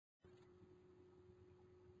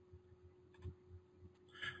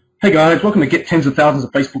Hey guys, welcome to Get Tens of Thousands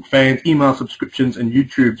of Facebook fans, email subscriptions and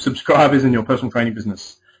YouTube subscribers in your personal training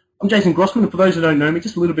business. I'm Jason Grossman, and for those who don't know me,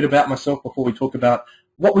 just a little bit about myself before we talk about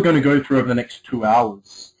what we're going to go through over the next 2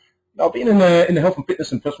 hours. I've been in the health and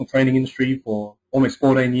fitness and personal training industry for almost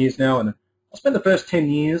 14 years now, and I spent the first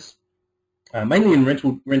 10 years mainly in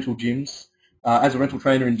rental gyms, as a rental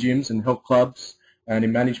trainer in gyms and health clubs and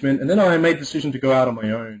in management, and then I made the decision to go out on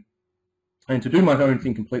my own and to do my own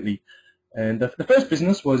thing completely. And the first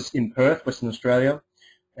business was in Perth, Western Australia,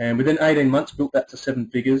 and within 18 months built that to 7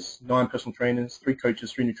 figures, 9 personal trainers, 3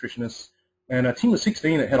 coaches, 3 nutritionists, and a team of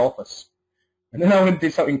 16 at head office. And then I went and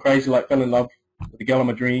did something crazy, like fell in love with the girl of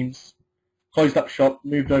my dreams, closed up shop,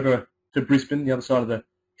 moved over to Brisbane, the other side of the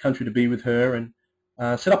country, to be with her, and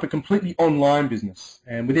set up a completely online business.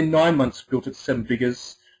 And within 9 months built it to 7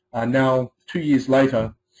 figures. Now, 2 years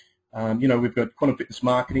later, we've got Quantum Fitness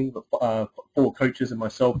Marketing, 4 coaches and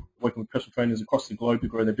myself working with personal trainers across the globe to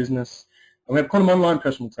grow their business. And we have Quantum Online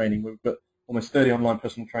Personal Training. We've got almost 30 online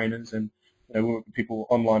personal trainers, and we work with people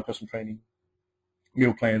online personal training,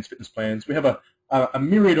 meal plans, fitness plans. We have a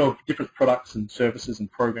myriad of different products and services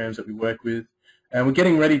and programs that we work with. And we're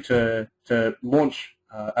getting ready to launch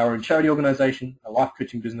our own charity organization, a life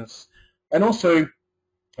coaching business, and also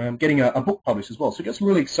getting a book published as well. So we've got some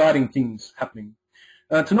really exciting things happening.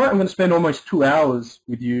 Tonight I'm going to spend almost 2 hours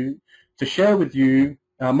with you to share with you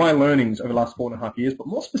my learnings over the last 4.5 years, but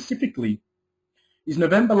more specifically is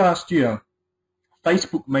November last year,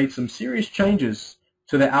 Facebook made some serious changes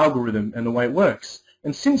to their algorithm and the way it works.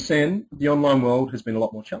 And since then, the online world has been a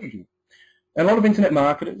lot more challenging. And a lot of internet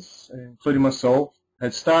marketers, including myself,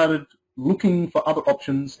 had started looking for other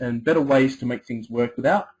options and better ways to make things work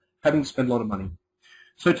without having to spend a lot of money.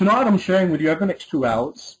 So tonight I'm sharing with you over the next 2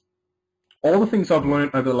 hours all the things I've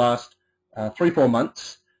learned over the last 3-4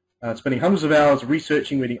 months, spending hundreds of hours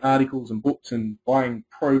researching, reading articles and books and buying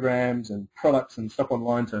programs and products and stuff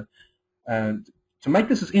online to make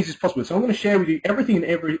this as easy as possible. So I'm going to share with you everything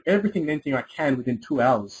and anything I can within 2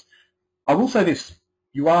 hours. I will say this,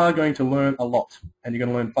 you are going to learn a lot and you're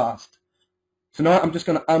going to learn fast. Tonight I'm just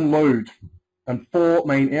going to unload on 4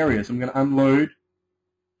 main areas. I'm going to unload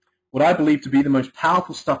what I believe to be the most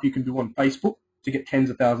powerful stuff you can do on Facebook to get tens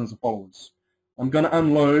of thousands of followers. I'm going to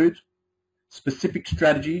unload specific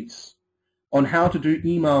strategies on how to do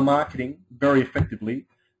email marketing very effectively.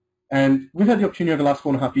 And we've had the opportunity over the last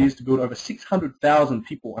 4.5 years to build over 600,000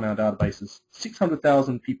 people on our databases.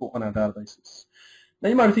 600,000 people on our databases. Now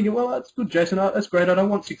you might be thinking, well, that's good, Jason. That's great. I don't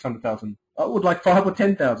want 600,000. I would like 5 or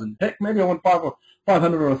 10,000. Heck, maybe I want 500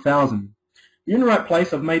 or 1,000. You're in the right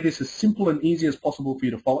place. I've made this as simple and easy as possible for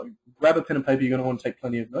you to follow. Grab a pen and paper. You're going to want to take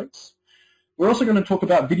plenty of notes. We're also going to talk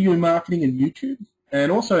about video marketing and YouTube,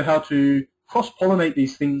 and also how to cross-pollinate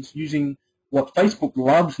these things using what Facebook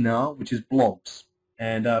loves now, which is blogs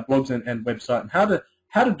and website, and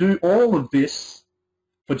how to do all of this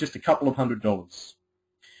for just a couple of $100.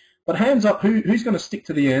 But hands up, who's going to stick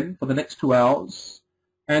to the end for the next 2 hours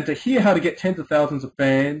and to hear how to get tens of thousands of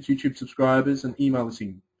fans, YouTube subscribers, and email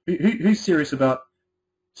listening? Who's serious about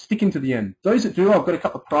sticking to the end? Those that do, I've got a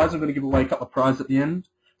couple of prizes. I'm going to give away a couple of prizes at the end.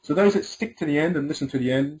 So those that stick to the end and listen to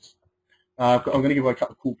the end, I'm going to give away a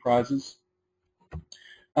couple of cool prizes.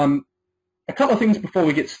 A couple of things before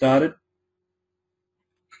we get started.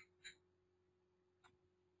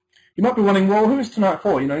 You might be wondering, well, who is tonight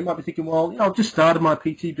for? You might be thinking, well, I've just started my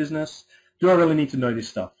PT business. Do I really need to know this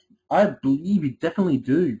stuff? I believe you definitely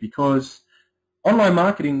do, because online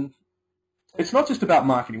marketing, it's not just about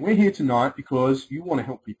marketing. We're here tonight because you want to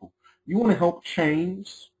help people. You want to help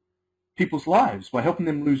change people's lives by helping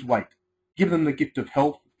them lose weight, give them the gift of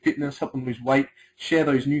health, fitness, help them lose weight, share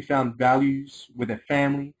those newfound values with their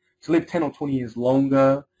family, to live 10 or 20 years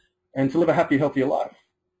longer, and to live a happier, healthier life.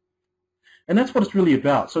 And that's what it's really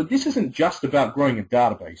about. So this isn't just about growing a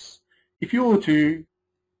database. If you were to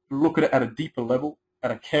look at it at a deeper level,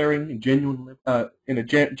 at a caring and genuine, in a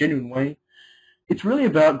genuine way, it's really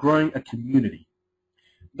about growing a community.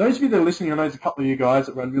 Those of you that are listening, I know there's a couple of you guys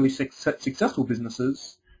that run really successful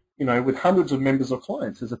businesses, with hundreds of members or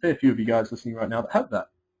clients. There's a fair few of you guys listening right now that have that.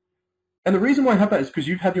 And the reason why I have that is because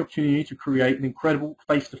you've had the opportunity to create an incredible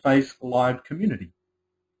face-to-face live community.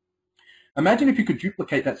 Imagine if you could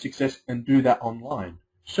duplicate that success and do that online.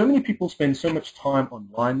 So many people spend so much time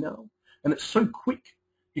online now, and it's so quick.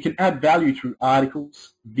 You can add value through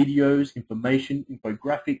articles, videos, information,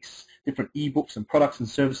 infographics, different ebooks and products and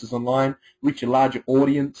services online, reach a larger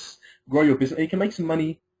audience, grow your business, and you can make some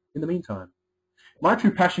money in the meantime. My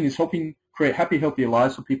true passion is helping create happy, healthier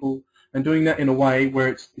lives for people, and doing that in a way where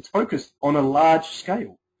it's focused on a large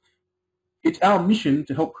scale. It's our mission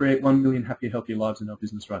to help create 1 million happier, healthier lives in our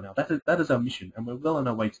business right now. That is our mission, and we're well on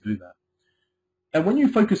our way to do that. And when you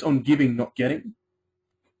focus on giving, not getting,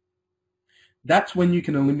 that's when you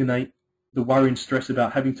can eliminate the worry and stress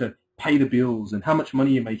about having to pay the bills and how much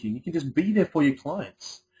money you're making. You can just be there for your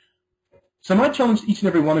clients. So my challenge to each and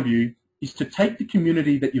every one of you is to take the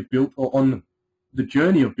community that you've built or on the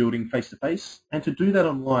journey of building face-to-face and to do that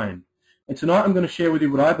online. And tonight I'm going to share with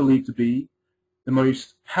you what I believe to be the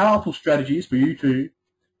most powerful strategies for you to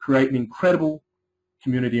create an incredible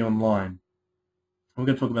community online. We're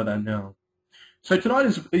going to talk about that now. So tonight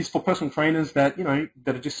is for personal trainers that,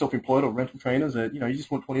 that are just self-employed or rental trainers that, you just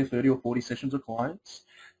want 20 or 30 or 40 sessions with clients.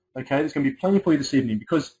 Okay, there's going to be plenty for you this evening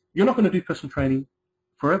because you're not going to do personal training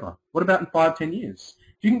forever. What about in 5, 10 years?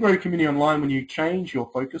 If you can grow your community online when you change your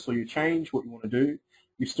focus or you change what you want to do,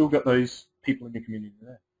 you've still got those people in your community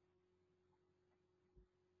there.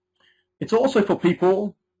 It's also for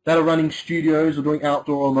people that are running studios or doing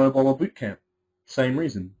outdoor or mobile or boot camp. Same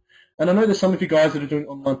reason. And I know there's some of you guys that are doing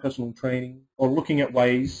online personal training or looking at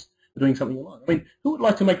ways of doing something online. I mean, who would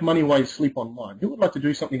like to make money while you sleep online? Who would like to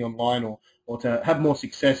do something online or to have more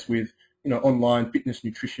success with, online fitness,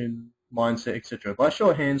 nutrition, mindset, etc.? By a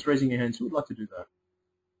show of hands, raising your hands, who would like to do that?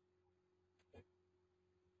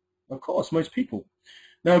 Of course, most people.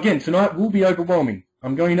 Now again, tonight will be overwhelming.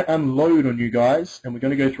 I'm going to unload on you guys, and we're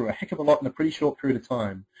going to go through a heck of a lot in a pretty short period of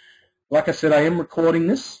time. Like I said, I am recording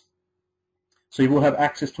this, so you will have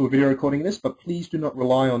access to a video recording of this, but please do not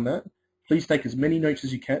rely on that. Please take as many notes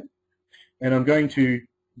as you can, and I'm going to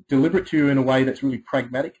deliver it to you in a way that's really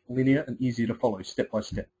pragmatic, linear, and easy to follow, step by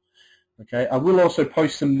step. Okay, I will also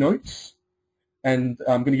post some notes, and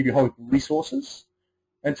I'm going to give you a whole heap of resources.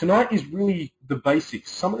 And tonight is really the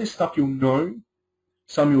basics. Some of this stuff you'll know,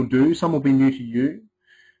 some you'll do, some will be new to you.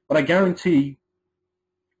 But I guarantee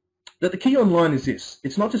that the key online is this.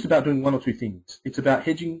 It's not just about doing one or two things. It's about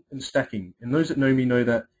hedging and stacking. And those that know me know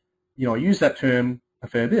that, I use that term a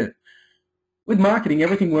fair bit. With marketing,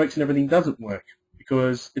 everything works and everything doesn't work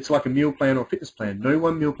because it's like a meal plan or a fitness plan. No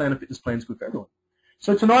one meal plan or fitness plan is good for everyone.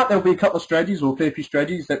 So tonight there'll be a couple of strategies or a fair few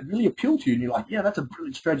strategies that really appeal to you, and you're like, yeah, that's a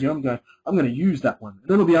brilliant strategy. I'm going to use that one. And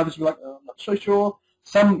then there'll be others who are like, oh, I'm not so sure.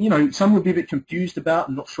 Some, some will be a bit confused about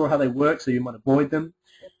and not sure how they work, so you might avoid them.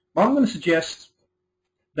 But I'm going to suggest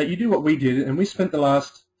that you do what we did, and we spent the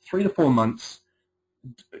last 3 to 4 months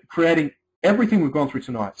creating everything we've gone through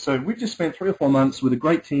tonight. So we've just spent 3 or 4 months with a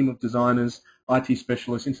great team of designers, IT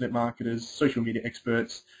specialists, internet marketers, social media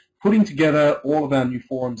experts, putting together all of our new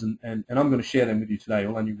forums, and I'm going to share them with you today,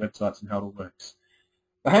 all our new websites and how it all works.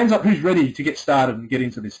 But hands up, who's ready to get started and get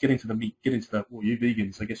into this, get into the meat, get into the, well, you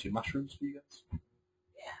vegans, I guess your mushrooms for you guys?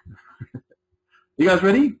 Yeah. You guys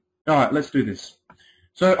ready? All right, let's do this.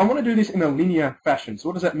 So I want to do this in a linear fashion. So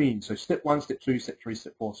what does that mean? So step 1, step 2, step 3,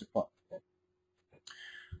 step 4, step 5.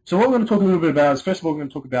 So what we're going to talk a little bit about is, first of all, we're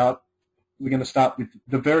going to start with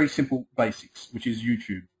the very simple basics, which is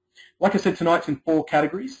YouTube. Like I said, tonight's in 4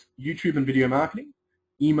 categories: YouTube and video marketing,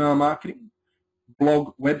 email marketing,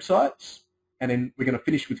 blog websites, and then we're going to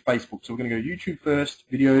finish with Facebook. So we're going to go YouTube first,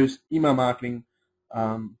 videos, email marketing,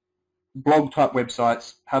 blog type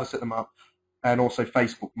websites, how to set them up, and also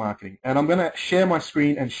Facebook marketing. And I'm going to share my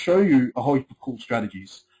screen and show you a whole heap of cool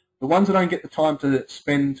strategies. The ones that I don't get the time to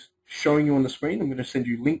spend showing you on the screen, I'm going to send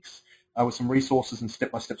you links with some resources and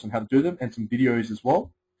step-by-steps on how to do them, and some videos as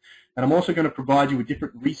well. And I'm also going to provide you with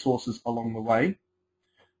different resources along the way.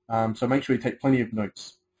 So make sure you take plenty of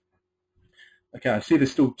notes. Okay, I see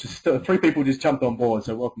there's still just 3 people just jumped on board,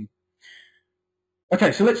 so welcome.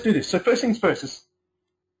 Okay, so let's do this. So first things first is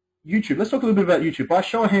YouTube. Let's talk a little bit about YouTube. By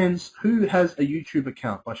show of hands, who has a YouTube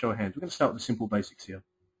account? By show of hands. We're going to start with the simple basics here.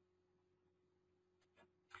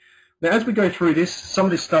 Now, as we go through this, some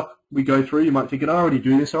of this stuff we go through, you might think, I already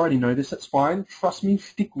do this, I already know this, that's fine. Trust me,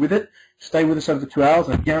 stick with it. Stay with us over the 2 hours.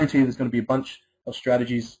 I guarantee you there's going to be a bunch of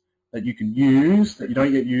strategies that you can use, that you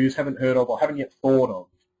don't yet use, haven't heard of, or haven't yet thought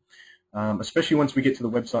of. Especially once we get to the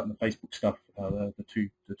website and the Facebook stuff, the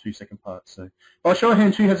 2-second part. So, by show of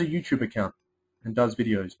hands, who has a YouTube account and does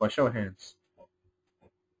videos? By show of hands.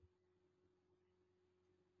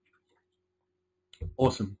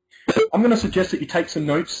 Awesome. I'm going to suggest that you take some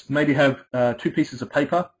notes, maybe have 2 pieces of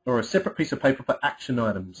paper or a separate piece of paper for action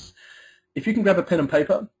items. If you can grab a pen and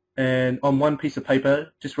paper, and on one piece of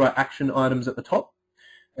paper, just write action items at the top.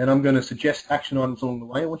 And I'm going to suggest action items along the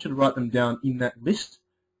way. I want you to write them down in that list,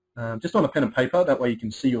 just on a pen and paper. That way you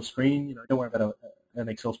can see your screen. Don't worry about an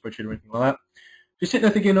Excel spreadsheet or anything like that. Just sitting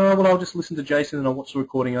there thinking, oh, well, I'll just listen to Jason and I'll watch the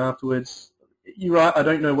recording afterwards. You're right, I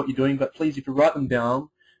don't know what you're doing, but please, if you write them down,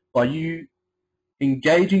 by you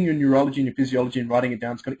engaging your neurology and your physiology and writing it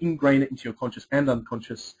down, it's going to ingrain it into your conscious and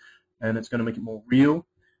unconscious and it's going to make it more real.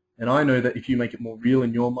 And I know that if you make it more real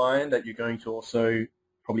in your mind, that you're going to also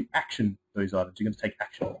probably action those items. You're going to take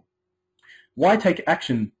action. Why take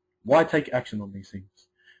action? Why take action on these things?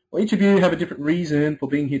 Well, each of you have a different reason for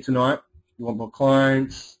being here tonight. You want more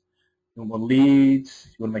clients, you want more leads,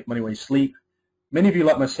 you want to make money while you sleep. Many of you,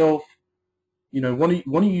 like myself, want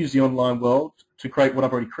to use the online world to create what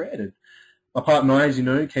I've already created. My partner and I, as you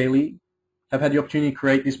know, Kaylee, have had the opportunity to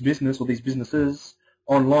create this business or these businesses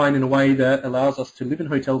online in a way that allows us to live in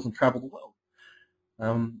hotels and travel the world.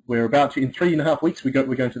 We're about to, in 3.5 weeks, we're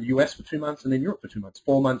going to the US for 2 months and then Europe for 2 months,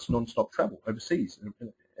 4 months non-stop travel overseas,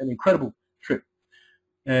 an incredible trip.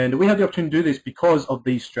 And we have the opportunity to do this because of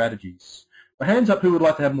these strategies. But hands up who would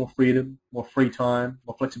like to have more freedom, more free time,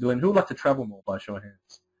 more flexibility, and who would like to travel more by show of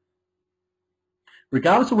hands.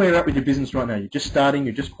 Regardless of where you're at with your business right now, you're just starting,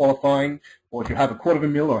 you're just qualifying, or if you have a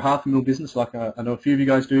 $250,000 or $500,000 business like I know a few of you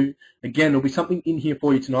guys do, again, there'll be something in here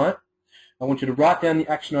for you tonight. I want you to write down the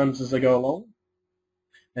action items as they go along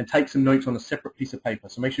and take some notes on a separate piece of paper.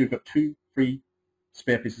 So make sure you've got 2 free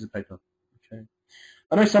spare pieces of paper. Okay.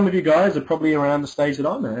 I know some of you guys are probably around the stage that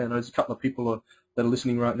I'm at, and there's a couple of people that are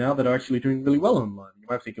listening right now that are actually doing really well online. You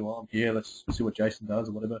might be thinking, well, I'm here, let's see what Jason does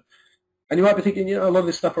or whatever. And you might be thinking, a lot of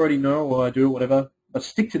this stuff I already know or I do or whatever. But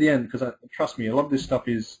stick to the end because trust me, a lot of this stuff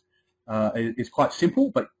is quite simple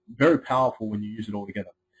but very powerful when you use it all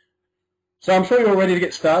together. So I'm sure you're all ready to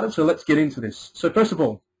get started, so let's get into this. So first of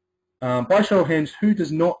all, by show of hands, who does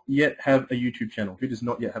not yet have a YouTube channel? Who does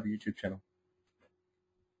not yet have a YouTube channel?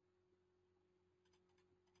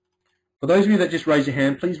 For those of you that just raise your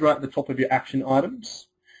hand, please write at the top of your action items,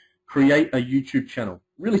 create a YouTube channel.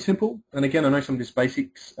 Really simple, and again, I know some of this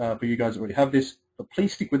basics for you guys that already have this, but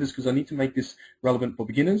please stick with this because I need to make this relevant for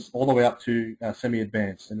beginners all the way up to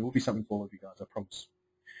semi-advanced, and it will be something for all of you guys, I promise.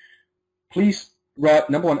 Please write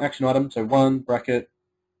number 1 action item, so 1 bracket,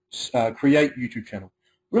 create YouTube channel.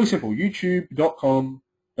 Really simple,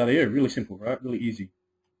 youtube.com.au, really simple, right? Really easy.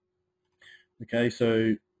 Okay,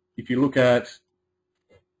 so if you look at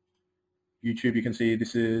YouTube, you can see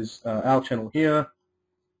this is our channel here.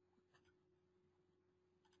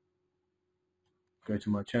 Go to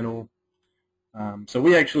my channel. So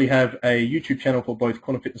we actually have a YouTube channel for both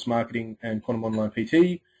Quantum Fitness Marketing and Quantum Online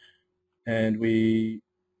PT, and we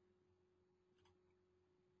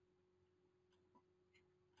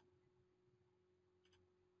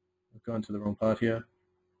I've gone to the wrong part here.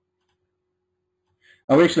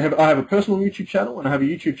 I have a personal YouTube channel, and I have a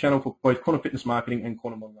YouTube channel for both Quantum Fitness Marketing and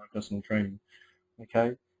Quantum Online Personal Training.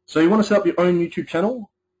 Okay, so you want to set up your own YouTube channel.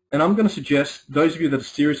 And I'm going to suggest those of you that are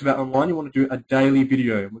serious about online, you want to do a daily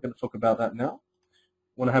video. We're going to talk about that now.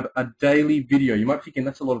 You want to have a daily video. You might be thinking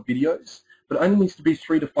that's a lot of videos, but it only needs to be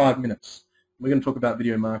 3 to 5 minutes. We're going to talk about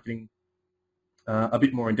video marketing a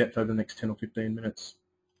bit more in depth over the next 10 or 15 minutes.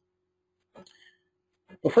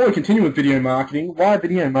 Before we continue with video marketing, why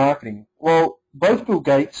video marketing? Well, both Bill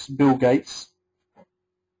Gates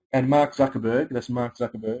and Mark Zuckerberg, that's Mark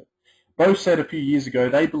Zuckerberg, both said a few years ago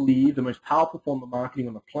they believe the most powerful form of marketing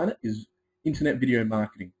on the planet is internet video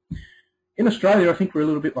marketing. In Australia, I think we're a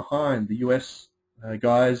little bit behind the US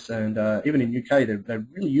guys, and even in UK, they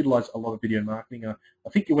really utilize a lot of video marketing. I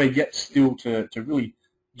think we're yet still to really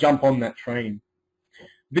jump on that train.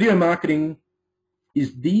 Video marketing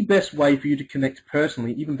is the best way for you to connect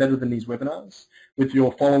personally, even better than these webinars, with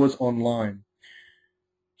your followers online.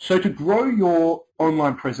 So to grow your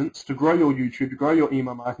online presence, to grow your YouTube, to grow your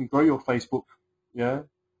email marketing, grow your Facebook, yeah,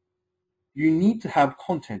 you need to have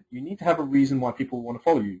content. You need to have a reason why people want to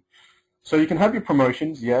follow you. So you can have your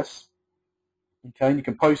promotions, yes, okay, and you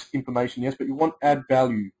can post information, yes, but you want to add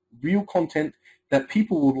value, real content that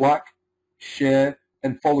people would like, share,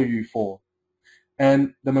 and follow you for.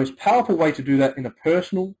 And the most powerful way to do that in a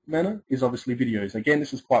personal manner is obviously videos. Again,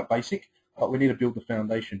 this is quite basic, but we need to build the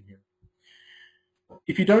foundation here.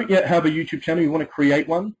 If you don't yet have a YouTube channel, you want to create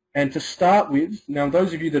one. And to start with, now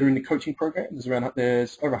those of you that are in the coaching program,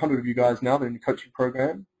 there's over 100 of you guys now that are in the coaching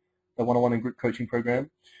program, the one-on-one and group coaching program.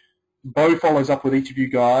 Bo follows up with each of you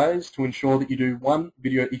guys to ensure that you do 1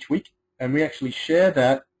 video each week, and we actually share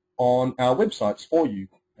that on our websites for you,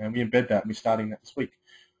 and we embed that, and we're starting that this week.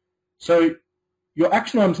 So your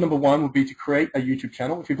action items number 1 would be to create a YouTube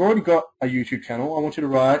channel. If you've already got a YouTube channel, I want you to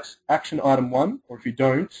write action item 1, or if you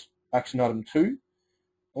don't, action item 2.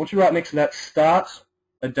 I want you to write next to that, start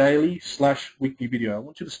a daily/weekly video. I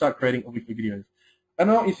want you to start creating a weekly video. I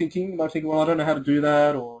know what you're thinking. You might think, well, I don't know how to do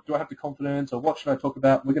that, or do I have the confidence, or what should I talk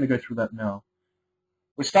about? We're going to go through that now.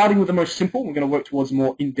 We're starting with the most simple. We're going to work towards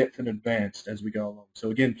more in-depth and advanced as we go along.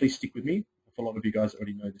 So again, please stick with me. A lot of you guys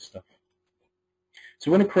already know this stuff.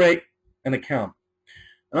 So we're going to create an account.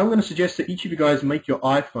 And I'm going to suggest that each of you guys make your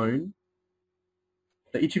iPhone,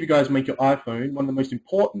 one of the most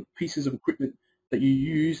important pieces of equipment that you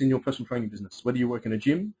use in your personal training business, whether you work in a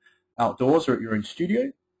gym, outdoors, or at your own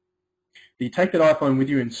studio. That you take that iPhone with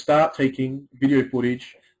you and start taking video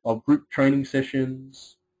footage of group training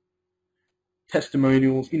sessions,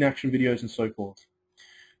 testimonials, in-action videos, and so forth.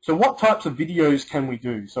 So what types of videos can we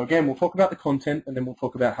do? So again, we'll talk about the content, and then we'll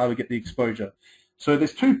talk about how to get the exposure. So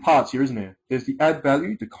there's two parts here, isn't there? There's the add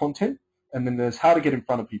value, the content, and then there's how to get in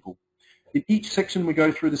front of people. In each section we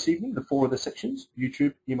go through this evening, the 4 of the sections,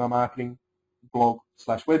 YouTube, email marketing,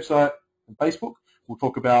 blog/website, and Facebook, we'll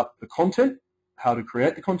talk about the content, how to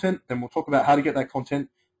create the content, then we'll talk about how to get that content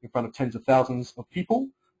in front of tens of thousands of people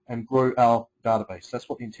and grow our database. That's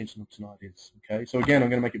what the intention of tonight is. Okay, so again, I'm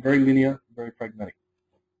going to make it very linear, very pragmatic.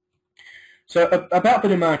 So about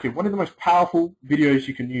video marketing, one of the most powerful videos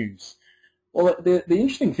you can use. Well, the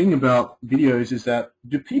interesting thing about videos is that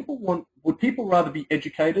would people rather be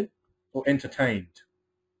educated or entertained?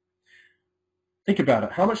 Think about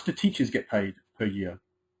it. How much do teachers get paid per year?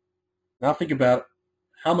 Now think about it.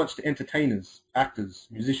 How much do entertainers, actors,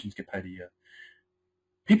 musicians get paid a year?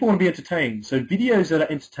 People want to be entertained, so videos that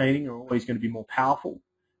are entertaining are always going to be more powerful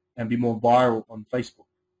and be more viral on Facebook.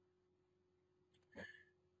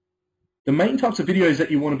 The main types of videos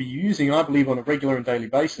that you want to be using, I believe, on a regular and daily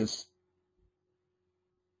basis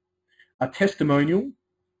are testimonial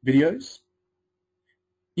videos,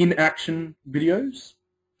 in-action videos,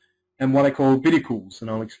 and what I call vidicals,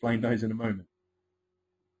 and I'll explain those in a moment.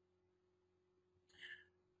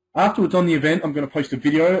 Afterwards on the event, I'm going to post a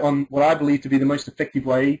video on what I believe to be the most effective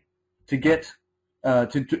way to get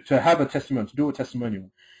to have a testimonial, to do a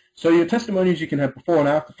testimonial. So your testimonials, you can have before and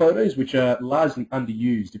after photos, which are largely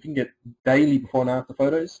underused. If you can get daily before and after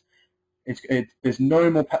photos, there's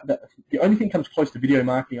no more. The only thing that comes close to video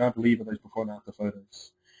marketing, I believe, are those before and after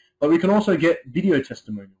photos. But we can also get video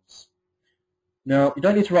testimonials. Now, you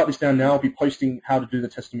don't need to write this down now. I'll be posting how to do the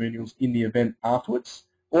testimonials in the event afterwards.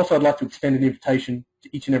 Also, I'd like to extend an invitation to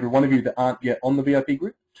each and every one of you that aren't yet on the VIP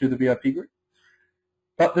group, to the VIP group.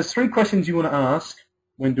 But there's 3 questions you want to ask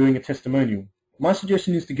when doing a testimonial. My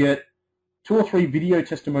suggestion is to get 2 or 3 video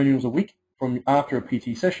testimonials a week from after a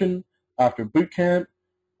PT session, after a boot camp,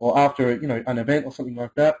 or after an event or something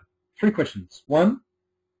like that. 3 questions. 1,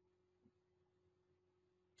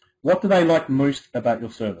 what do they like most about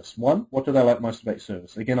your service? 1, what do they like most about your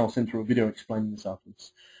service? Again, I'll send through a video explaining this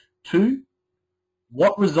afterwards. 2,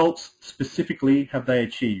 what results specifically have they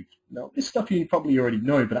achieved? Now, this stuff you probably already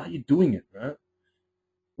know, but are you doing it, right?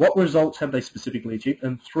 What results have they specifically achieved?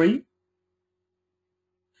 And 3,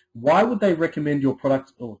 why would they recommend your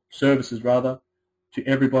product or services, rather, to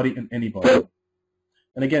everybody and anybody?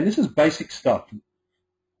 And again, this is basic stuff.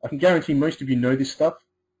 I can guarantee most of you know this stuff,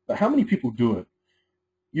 but how many people do it?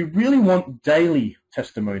 You really want daily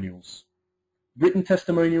testimonials. Written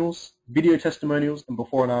testimonials, video testimonials, and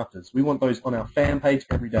before and afters. We want those on our fan page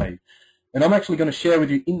every day. And I'm actually going to share with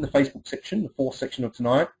you in the Facebook section, the 4th section of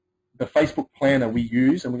tonight, the Facebook planner we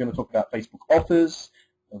use, and we're going to talk about Facebook offers,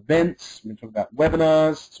 events, we're going to talk about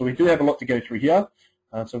webinars. So we do have a lot to go through here.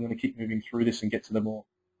 So I'm going to keep moving through this and get to the more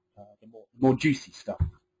juicy stuff.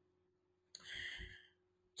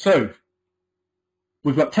 So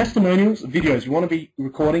we've got testimonials, videos. You want to be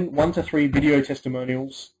recording 1 to 3 video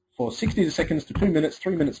testimonials for 60 seconds to 2 minutes,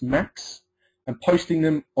 3 minutes max, and posting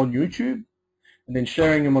them on YouTube and then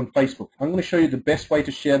sharing them on Facebook. I'm going to show you the best way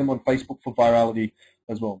to share them on Facebook for virality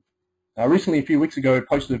as well. Now, recently, a few weeks ago, I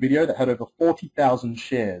posted a video that had over 40,000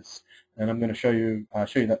 shares, and I'm going to show you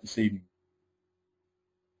that this evening.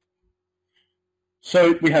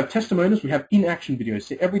 So we have testimonials, we have in-action videos.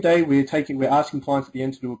 So every day we're asking clients at the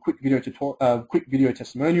end to do a quick video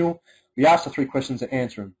testimonial. We ask the 3 questions and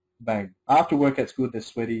answer them. Bang. After workout's good, they're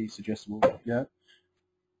sweaty, suggestible. Yeah.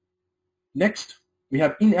 Next, we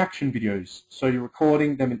have in-action videos. So you're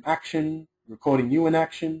recording them in action, recording you in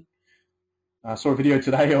action. I saw a video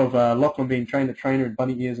today of Lachlan being trained a trainer in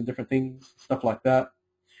bunny ears and different things, stuff like that.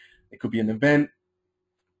 It could be an event,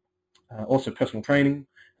 also personal training.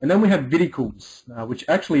 And then we have vidicals, which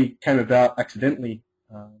actually came about accidentally.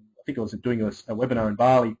 I think I was doing a webinar in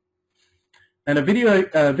Bali. And a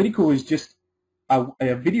vidical is just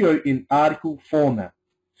a video in article format.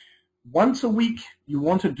 Once a week, you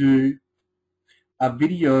want to do a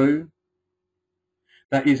video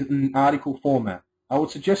that is in article format. I would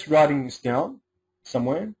suggest writing this down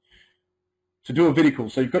somewhere to do a vidical.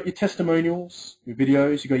 So you've got your testimonials, your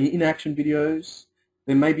videos, you've got your in-action videos.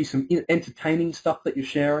 There may be some entertaining stuff that you're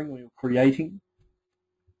sharing or you're creating,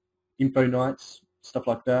 info nights, stuff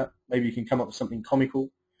like that. Maybe you can come up with something comical.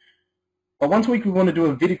 But once a week we want to do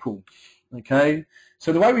a vidical, okay?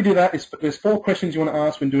 So the way we do that is there's 4 questions you want to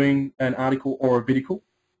ask when doing an article or a vidical,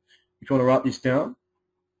 if you want to write this down.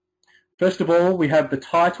 First of all, we have the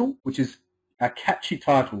title, which is a catchy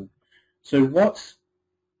title. So what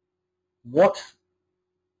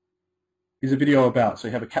is a video about? So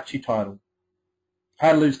you have a catchy title.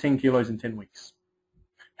 How to lose 10 kilos in 10 weeks.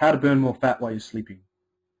 How to burn more fat while you're sleeping.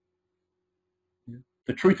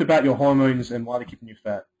 The truth about your hormones and why they're keeping you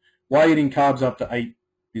fat. Why eating carbs after 8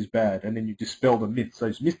 is bad, and then you dispel the myths.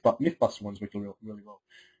 Those mythbuster ones work really well.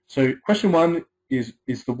 So question 1 is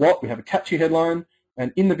the what. We have a catchy headline,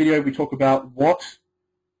 and in the video we talk about what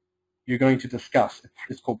you're going to discuss.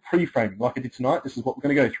 It's called pre-framing. Like I did tonight, this is what we're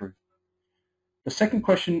going to go through. The second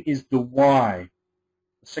question is the why.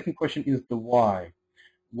 The second question is the why.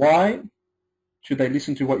 Why should they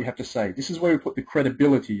listen to what you have to say? This is where we put the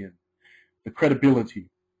credibility in. The credibility.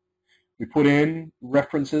 We put in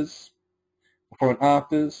references, before and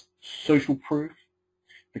afters, social proof,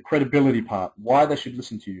 the credibility part, why they should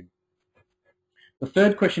listen to you. The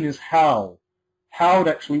third question is how it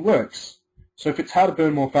actually works. So if it's how to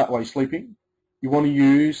burn more fat while you're sleeping, you want to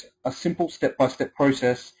use a simple step-by-step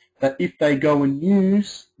process that if they go and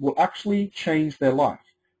use will actually change their life.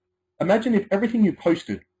 Imagine if everything you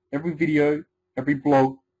posted, every video, every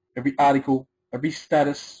blog, every article, every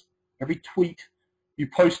status, every tweet you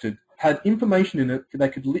posted had information in it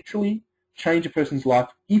that could literally change a person's life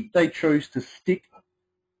if they chose to stick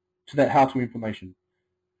to that how-to information.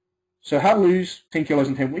 So how to lose 10 kilos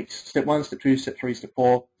in 10 weeks, step 1, step 2, step 3, step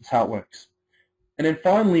 4, is how it works. And then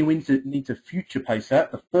finally we need to future pace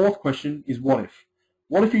that. The fourth question is what if?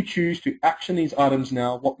 What if you choose to action these items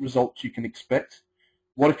now, what results you can expect?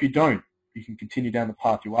 What if you don't? You can continue down the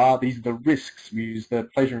path you are. These are the risks. We use the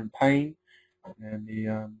pleasure and pain and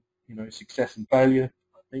the success and failure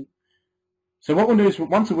thing. So what we'll do is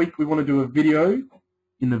once a week we want to do a video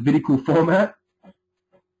in the vidical format.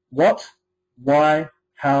 What, why,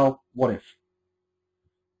 how, what if?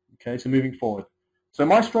 Okay, so moving forward. So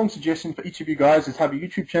my strong suggestion for each of you guys is have a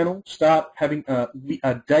YouTube channel, start having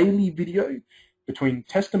a daily video between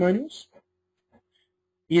testimonials,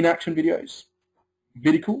 in-action videos,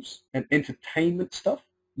 vidicals, and entertainment stuff,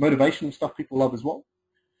 motivational stuff people love as well.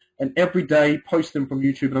 And every day post them from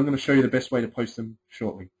YouTube, and I'm going to show you the best way to post them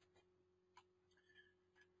shortly.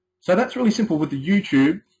 So that's really simple with the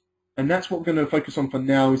YouTube, and that's what we're going to focus on for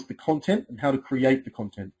now is the content and how to create the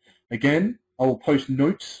content. Again, I will post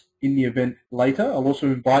notes in the event later. I'll also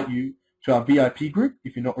invite you to our VIP group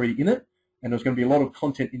if you're not already in it, and there's going to be a lot of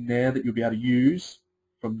content in there that you'll be able to use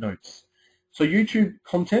from notes. So YouTube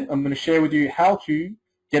content, I'm going to share with you how to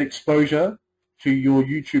get exposure to your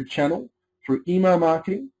YouTube channel through email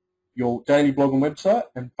marketing, your daily blog and website,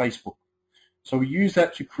 and Facebook. So we use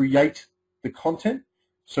that to create the content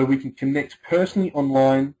so we can connect personally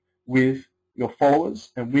online with your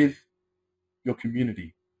followers and with your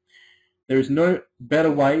community. There is no better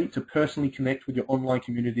way to personally connect with your online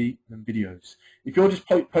community than videos. If you're just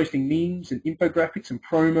posting memes and infographics and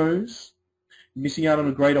promos, you're missing out on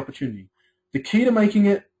a great opportunity. The key to making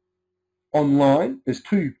it online, there's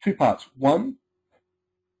two parts. One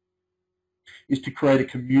is to create a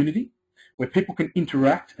community where people can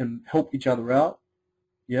interact and help each other out.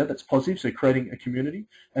 Yeah, that's positive, so creating a community.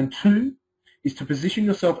 And 2 is to position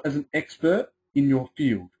yourself as an expert in your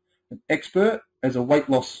field. An expert as a weight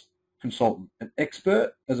loss consultant, an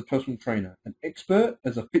expert as a personal trainer, an expert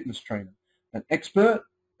as a fitness trainer, an expert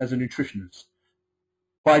as a nutritionist.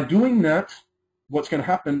 By doing that, what's going to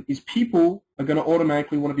happen is people are going to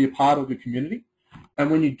automatically want to be a part of the community. And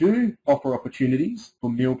when you do offer opportunities for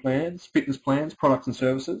meal plans, fitness plans, products and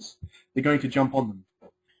services, they're going to jump on them.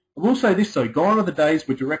 I will say this though, gone are the days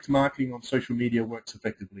where direct marketing on social media works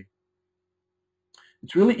effectively.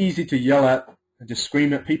 It's really easy to yell at and just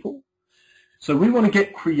scream at people. So we want to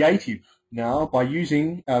get creative now by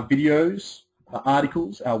using our videos, our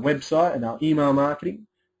articles, our website and our email marketing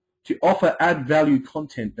to offer add value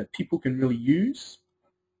content that people can really use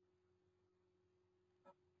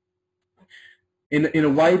in a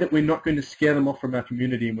way that we're not going to scare them off from our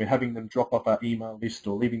community and we're having them drop off our email list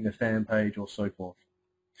or leaving their fan page or so forth.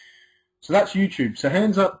 So that's YouTube. So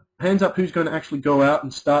hands up who's going to actually go out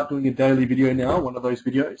and start doing a daily video now, one of those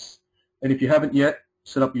videos. And if you haven't yet,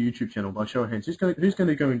 set up your YouTube channel by show of hands. Who's going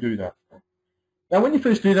to go and do that? Now when you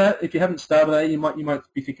first do that, if you haven't started that, you might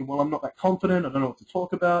be thinking, well, I'm not that confident, I don't know what to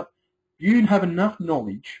talk about. You have enough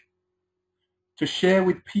knowledge to share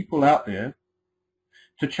with people out there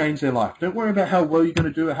to change their life. Don't worry about how well you're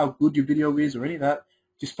going to do or how good your video is or any of that.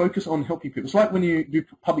 Just focus on helping people. It's like when you do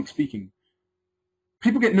public speaking.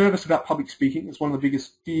 People get nervous about public speaking. It's one of the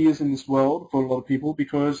biggest fears in this world for a lot of people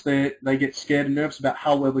because they get scared and nervous about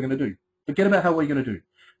how well they're going to do. Forget about how we're going to do.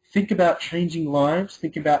 Think about changing lives,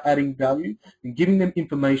 think about adding value and giving them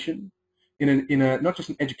information in a not just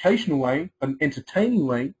an educational way, but an entertaining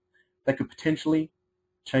way that could potentially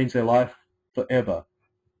change their life forever.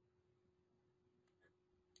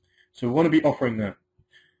 So we want to be offering that.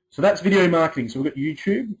 So that's video marketing. So we've got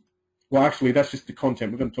YouTube. Well, actually, that's just the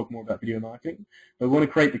content. We're going to talk more about video marketing. But we want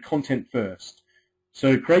to create the content first.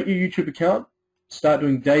 So create your YouTube account. Start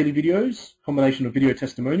doing daily videos, combination of video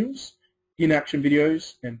testimonials, in-action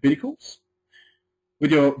videos, and vidicals.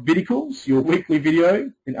 With your vidicals, your weekly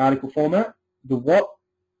video in article format, the what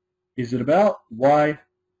is it about, why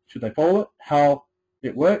should they follow it, how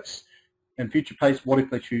it works, and future pace, what if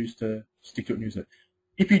they choose to stick to it and use it.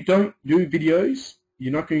 If you don't do videos,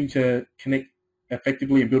 you're not going to connect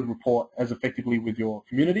effectively and build rapport as effectively with your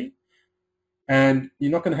community. And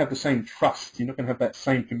you're not going to have the same trust. You're not going to have that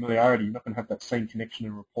same familiarity. You're not going to have that same connection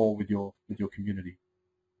and rapport with your community.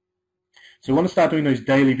 So we want to start doing those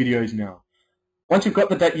daily videos now. Once you've got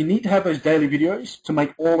the data, you need to have those daily videos to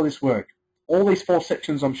make all of this work. All these 4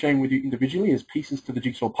 sections I'm sharing with you individually as pieces to the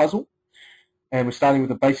jigsaw puzzle. And we're starting with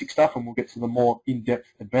the basic stuff, and we'll get to the more in-depth,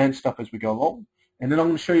 advanced stuff as we go along. And then I'm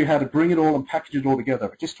going to show you how to bring it all and package it all together.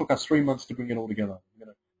 It just took us 3 months to bring it all together. I'm going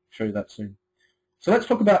to show you that soon. So let's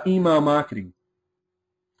talk about email marketing.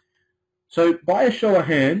 So by a show of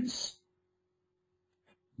hands,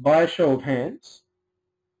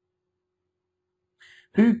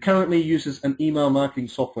 who currently uses an email marketing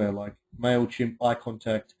software like MailChimp,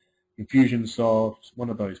 iContact, Infusionsoft, one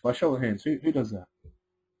of those? By a show of hands, who does that?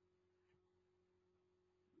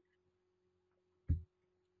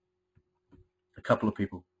 A couple of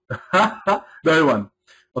people. No one.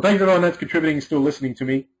 Well, thanks everyone that's contributing and still listening to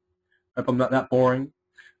me. Hope I'm not that boring.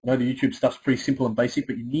 I know the YouTube stuff's pretty simple and basic,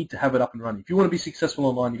 but you need to have it up and running. If you want to be successful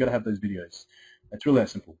online, you've got to have those videos. It's really that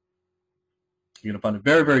simple. You're going to find it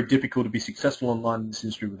very, very difficult to be successful online in this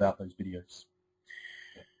industry without those videos.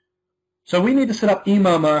 So we need to set up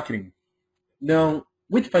email marketing. Now,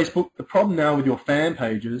 with Facebook, the problem now with your fan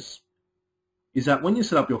pages is that when you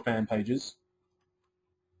set up your fan pages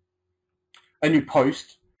and you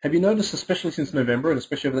post, have you noticed, especially since November, and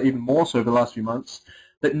especially even more so over the last few months,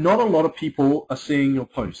 that not a lot of people are seeing your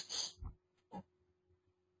posts?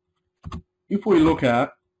 If we look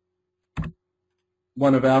at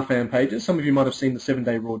one of our fan pages, some of you might have seen the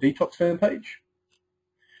 7-Day Raw Detox fan page.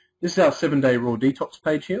 This is our 7-Day Raw Detox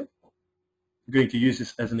page here. I'm going to use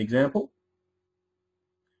this as an example.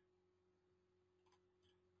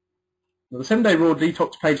 Now, the 7-Day Raw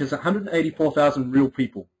Detox page has 184,000 real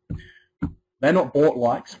people. They're not bought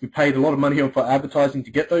likes. We paid a lot of money for advertising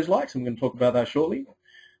to get those likes. I'm going to talk about that shortly.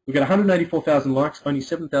 We've got 184,000 likes, only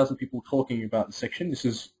 7,000 people talking about the section. This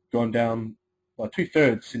has gone down by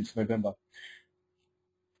 2/3 since November.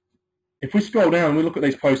 If we scroll down and we look at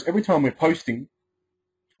these posts, every time we're posting,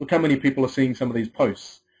 look how many people are seeing some of these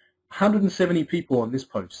posts. 170 people on this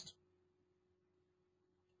post.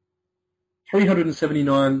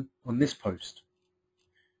 379 on this post.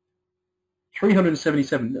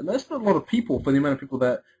 377. And that's not a lot of people for the amount of people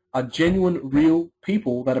that are genuine, real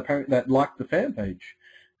people that like the fan page.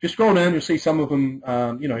 If you scroll down, you'll see some of them,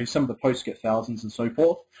 some of the posts get thousands and so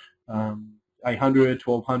forth, 800,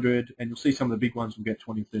 1,200, and you'll see some of the big ones will get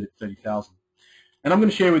 20, 30,000. And I'm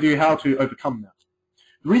going to share with you how to overcome that.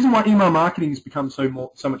 The reason why email marketing has become so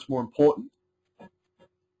much more important,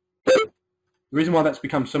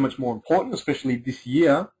 especially this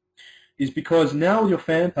year, is because now with your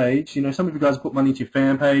fan page, some of you guys put money into your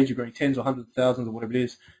fan page, you're growing tens or hundreds of thousands or whatever it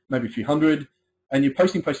is, maybe a few hundred, and you're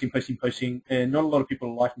posting, and not a lot of people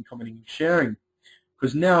are liking, commenting, and sharing.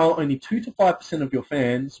 Because now only 2 to 5% of your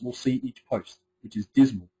fans will see each post, which is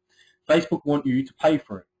dismal. Facebook want you to pay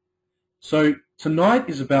for it. So tonight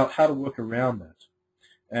is about how to work around that.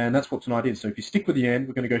 And that's what tonight is. So if you stick with the end,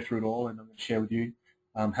 we're going to go through it all, and I'm going to share with you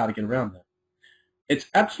how to get around that. It's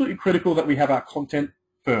absolutely critical that we have our content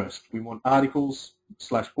first. We want articles /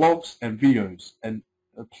 blogs and videos, and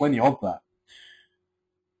plenty of that.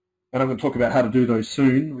 And I'm going to talk about how to do those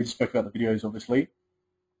soon. We just spoke about the videos, obviously.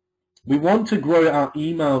 We want to grow our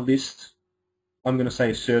email list, I'm going to say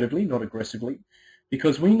assertively, not aggressively,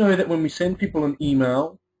 because we know that when we send people an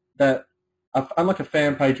email, that unlike a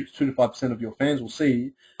fan page, which 2 to 5% of your fans will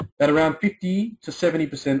see, that around 50 to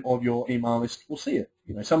 70% of your email list will see it.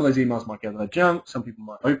 Some of those emails might go to their junk, some people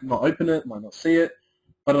might not open it, might not see it,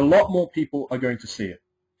 but a lot more people are going to see it.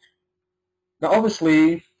 Now,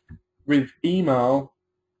 obviously, with email,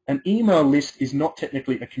 an email list is not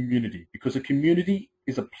technically a community, because a community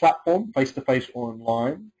is a platform, face-to-face or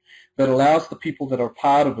online, that allows the people that are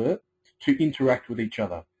part of it to interact with each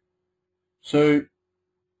other. So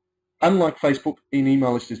Unlike Facebook, an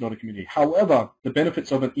email list is not a community. However, the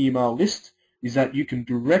benefits of an email list is that you can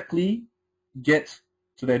directly get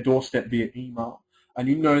to their doorstep via email. And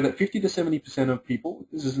you know that 50 to 70% of people,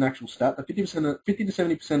 this is an actual stat, that 50 to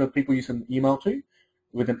 70% of people you send an email to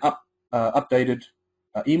with an updated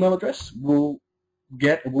email address will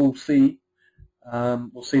see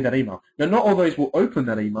that email. Now, not all those will open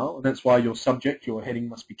that email, and that's why your subject, your heading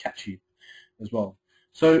must be catchy as well.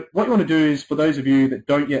 So what you want to do is, for those of you that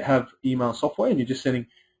don't yet have email software and you're just sending,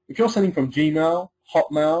 if you're sending from Gmail,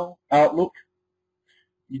 Hotmail, Outlook,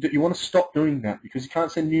 you want to stop doing that because you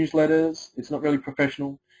can't send newsletters. It's not really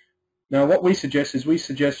professional. Now, what we suggest is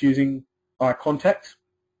using iContact,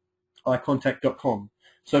 iContact.com.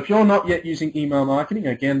 So if you're not yet using email marketing,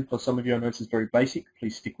 again, for some of you I know this is very basic,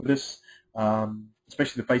 please stick with us.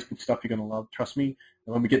 Especially the Facebook stuff you're going to love, trust me.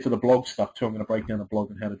 And when we get to the blog stuff too, I'm going to break down a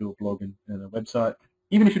blog and how to do a blog and a website,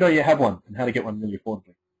 even if you don't yet have one, and how to get one really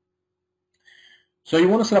affordably. So you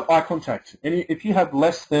want to set up iContact. And if you have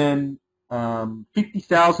less than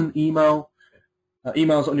 50,000 emails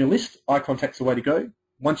on your list, iContact's the way to go.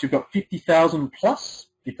 Once you've got 50,000 plus,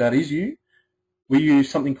 if that is you, we use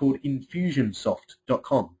something called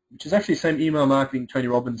Infusionsoft.com, which is actually the same email marketing Tony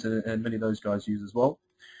Robbins and many of those guys use as well.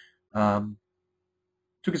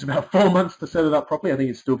 Took us about 4 months to set it up properly. I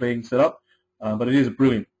think it's still being set up, but it is a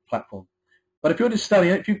brilliant platform. But if you're just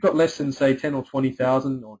starting out, if you've got less than, say, 10 or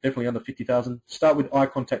 20,000, or definitely under 50,000, start with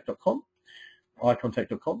iContact.com,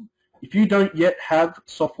 iContact.com. If you don't yet have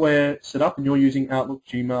software set up and you're using Outlook,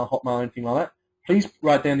 Gmail, Hotmail, anything like that, please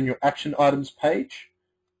write down in your action items page,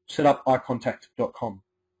 set up iContact.com.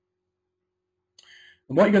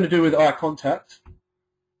 And what you're going to do with iContact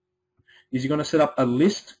is you're going to set up a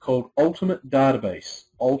list called Ultimate Database.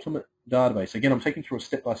 Ultimate Database. Again, I'm taking through a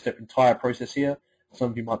step-by-step entire process here.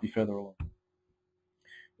 Some of you might be further along. You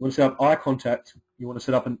want to set up iContact. You want to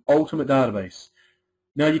set up an Ultimate Database.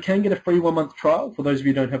 Now, you can get a free 1-month trial for those of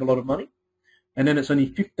you who don't have a lot of money. And then it's only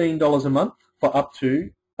 $15 a month for up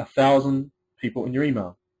to 1,000 people in your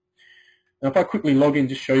email. Now, if I quickly log in,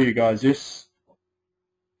 just show you guys this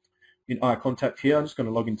in iContact here. I'm just going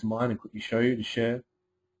to log into mine and quickly show you to share.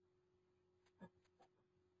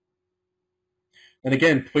 And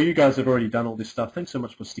again, for you guys that have already done all this stuff, thanks so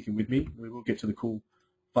much for sticking with me. We will get to the cool,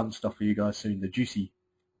 fun stuff for you guys soon, the juicy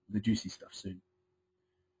stuff soon.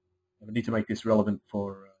 And we need to make this relevant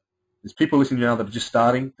for, there's people listening now that are just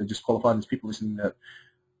starting, they're just qualified, and there's people listening that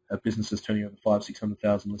have businesses turning over 500,000,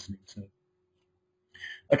 600,000 listening. So.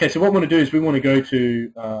 Okay, so what we want to do is we want to go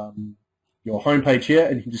to your home page here,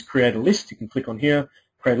 and you can just create a list. You can click on here,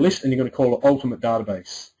 create a list, and you're going to call it Ultimate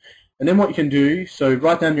Database. And then what you can do, so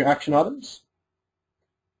write down your action items,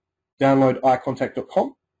 download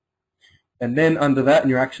iContact.com, and then under that in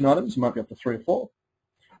your action items, you might be up to 3 or 4,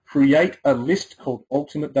 create a list called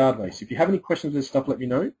Ultimate Database. If you have any questions on this stuff, let me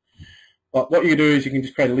know. But what you can do is you can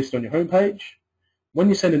just create a list on your home page. When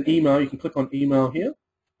you send an email, you can click on email here.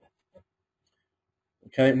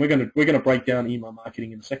 Okay, and we're going to break down email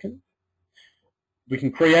marketing in a second. We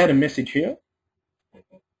can create a message here.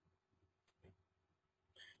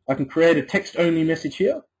 I can create a text-only message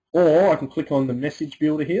here, or I can click on the message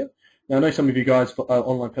builder here. Now, I know some of you guys,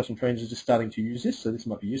 online personal trainers, are just starting to use this, so this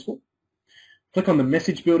might be useful. Click on the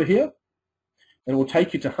message builder here, and it will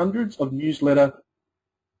take you to hundreds of newsletter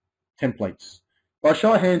templates. By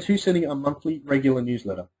show of hands, who's sending a monthly regular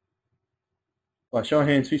newsletter? By show of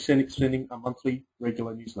hands, who's sending a monthly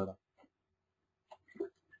regular newsletter?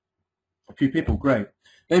 A few people, great.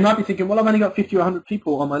 Now you might be thinking, well, I've only got 50 or 100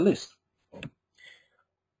 people on my list.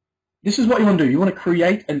 This is what you want to do. You want to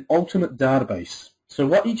create an ultimate database. So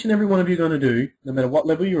what each and every one of you are going to do, no matter what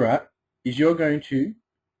level you're at, is you're going to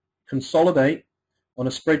consolidate on a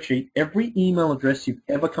spreadsheet every email address you've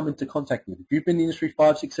ever come into contact with. If you've been in the industry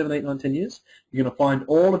 5, 6, 7, 8, 9, 10 years, you're going to find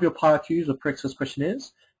all of your PyQs or pre-access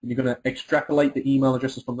questionnaires, and you're going to extrapolate the email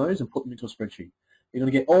addresses from those and put them into a spreadsheet. You're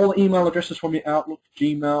going to get all the email addresses from your Outlook,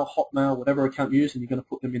 Gmail, Hotmail, whatever account you use, and you're going to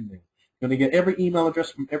put them in there. You're going to get every email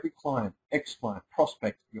address from every client, ex-client,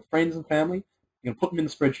 prospect, your friends and family. You're going to put them in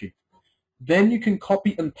the spreadsheet. Then you can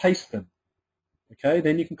copy and paste them. Okay,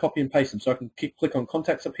 then you can copy and paste them. So I can click on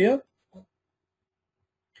contacts up here.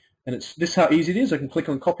 And this is how easy it is. I can click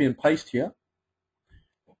on copy and paste here.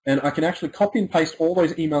 And I can actually copy and paste all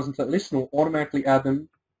those emails into that list and it will automatically add them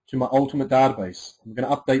to my ultimate database. I'm going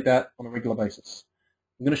to update that on a regular basis.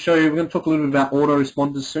 I'm going to show you, we're going to talk a little bit about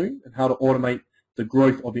autoresponders soon and how to automate the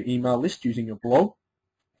growth of your email list using your blog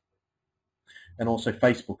and also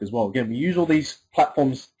Facebook as well. Again, we use all these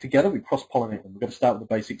platforms together. We cross-pollinate them. We've got to start with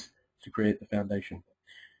the basics to create the foundation.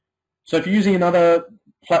 So if you're using another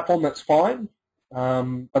platform, that's fine.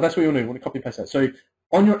 But that's what you want to do. You want to copy and paste that. So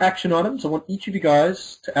On your action items, I want each of you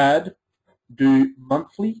guys to do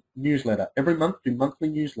monthly newsletter. Every month, do monthly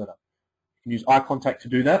newsletter. You can use eye contact to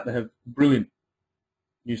do that. They have brilliant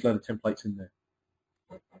newsletter templates in there.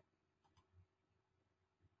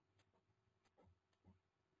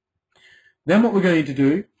 Then what we're going to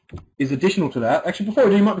do is additional to that. Actually, before we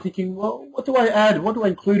do, you might be thinking, well, what do I add? What do I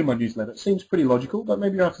include in my newsletter? It seems pretty logical, but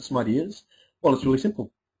maybe you're after some ideas. Well, it's really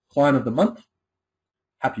simple. Client of the month,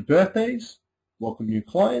 happy birthdays, welcome new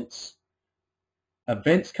clients,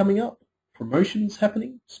 events coming up, promotions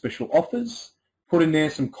happening, special offers. Put in there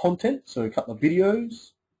some content, so a couple of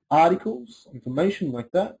videos, articles, information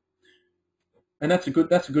like that. And that's a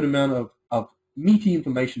good amount of meaty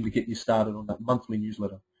information to get you started on that monthly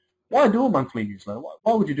newsletter. Why do a monthly newsletter?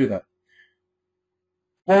 Why would you do that?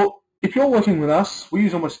 Well, if you're working with us, we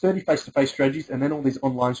use almost 30 face-to-face strategies and then all these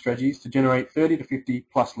online strategies to generate 30 to 50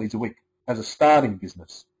 plus leads a week as a starting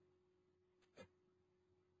business.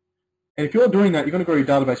 And if you're doing that, you're going to grow your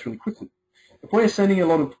database really quickly. If we're sending a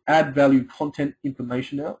lot of add value content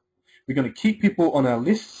information out, we're going to keep people on our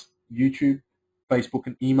lists, YouTube, Facebook,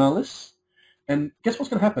 and email lists. And guess what's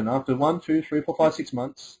going to happen? After 1, 2, 3, 4, 5, 6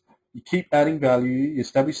 months, you keep adding value, you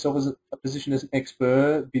establish yourself as a position as an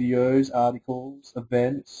expert, videos, articles,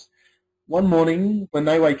 events. One morning, when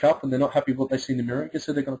they wake up and they're not happy with what they see in the mirror, guess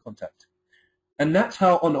who they're going to contact? And that's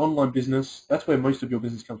how on online business, that's where most of your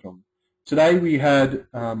business comes from. Today we had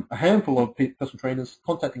a handful of personal trainers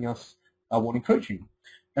contacting us wanting coaching.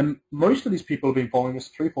 And most of these people have been following us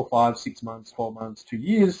 3, 4, 5, 6 months, 12 months, 2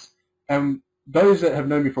 years. And those that have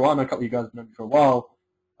known me for a while, I know a couple of you guys have known me for a while,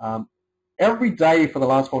 every day for the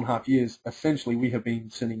last 4.5 years, essentially, we have been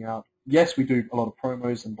sending out, yes, we do a lot of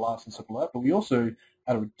promos and blasts and stuff like that, but we also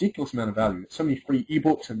add a ridiculous amount of value. So many free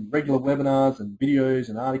ebooks and regular webinars and videos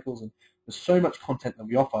and articles, and there's so much content that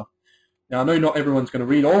we offer. Now, I know not everyone's going to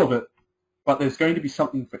read all of it, but there's going to be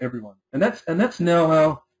something for everyone. And that's now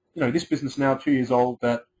how, this business now 2 years old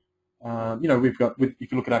that, we've got,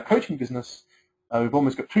 if you look at our coaching business, we've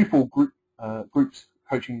almost got 2 full groups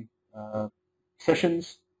coaching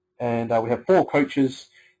sessions. And we have 4 coaches,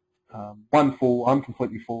 1 full, I'm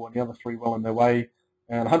completely full, and the other 3 well on their way,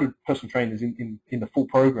 and 100 personal trainers in the full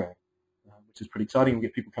program, which is pretty exciting. We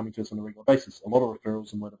get people coming to us on a regular basis, a lot of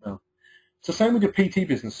referrals and word of mouth. It's the same with your PT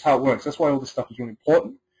business, how it works. That's why all this stuff is really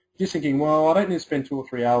important. If you're thinking, well, I don't need to spend 2 or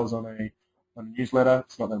 3 hours on a newsletter,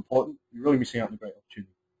 it's not that important, you're really missing out on a great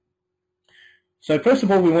opportunity. So first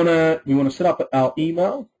of all, we want to set up our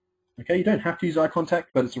email. Okay, you don't have to use eye contact,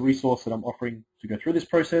 but it's a resource that I'm offering to go through this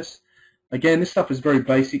process. Again, this stuff is very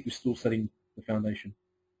basic. We're still setting the foundation.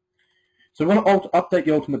 So we want to update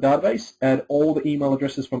the Ultimate Database, add all the email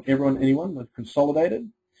addresses from everyone and anyone. We've consolidated.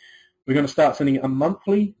 We're going to start sending a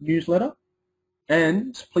monthly newsletter.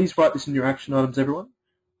 And please write this in your action items, everyone.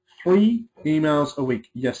 3 emails a week.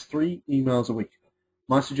 Yes, 3 emails a week.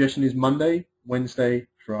 My suggestion is Monday, Wednesday,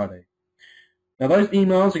 Friday. Now those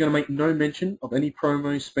emails are going to make no mention of any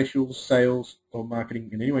promos, specials, sales, or marketing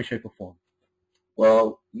in any way, shape, or form.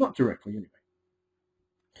 Well, not directly anyway.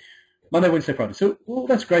 Monday, Wednesday, Friday. So, well,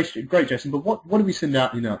 that's great, Jason, but what do we send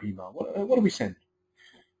out in our email? What do we send?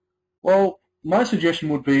 Well, my suggestion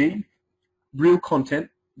would be real content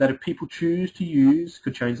that if people choose to use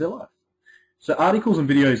could change their life. So articles and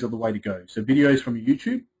videos are the way to go. So videos from your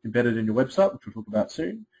YouTube embedded in your website, which we'll talk about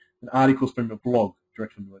soon, and articles from your blog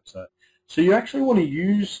direct from your website. So you actually want to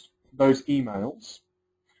use those emails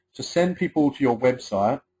to send people to your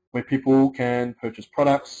website where people can purchase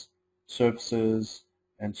products, services,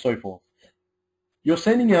 and so forth. You're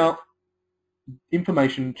sending out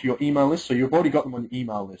information to your email list, so you've already got them on your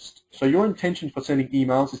email list. So your intention for sending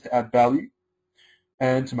emails is to add value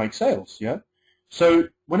and to make sales, yeah? So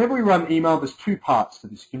whenever we run email, there's 2 parts to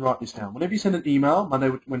this. You can write this down. Whenever you send an email,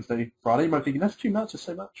 Monday, Wednesday, Friday, you might be thinking, that's too much, that's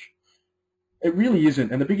so much. It really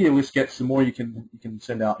isn't, and the bigger your list gets, the more you can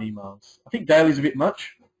send out emails. I think daily is a bit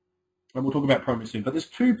much, and we'll talk about promo soon, but there's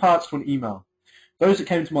 2 parts to an email. Those that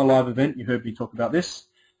came to my live event, you heard me talk about this.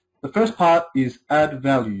 The first part is add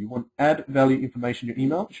value. You want add value information in your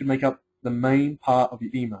email. It should make up the main part of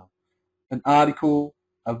your email. An article,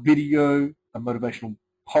 a video, a motivational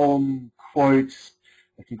poem, quotes,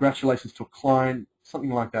 a congratulations to a client,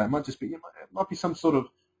 something like that. It might just be, it might be some sort of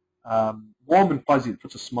warm and fuzzy that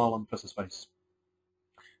puts a smile on a person's face.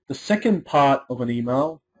 The second part of an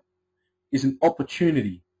email is an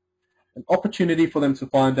opportunity for them to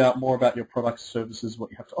find out more about your products, services,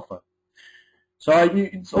 what you have to offer. So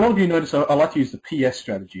a lot of you notice I like to use the PS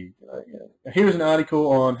strategy. Here is an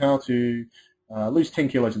article on how to lose 10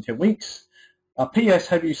 kilos in 10 weeks. PS,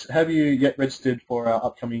 have you yet registered for our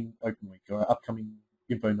upcoming open week or our upcoming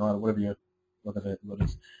info night or whatever it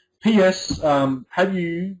is? P.S. Have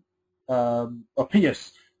you, or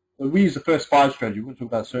P.S. We use the first 5 strategy. We're going to talk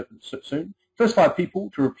about it soon. First 5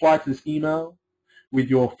 people to reply to this email with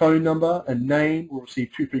your phone number and name will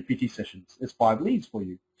receive 2 free PT sessions. There's 5 leads for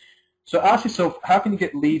you. So ask yourself, how can you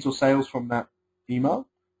get leads or sales from that email?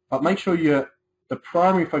 But make sure the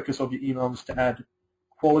primary focus of your email is to add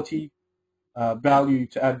quality value,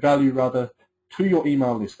 to your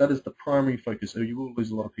email list. That is the primary focus, or you will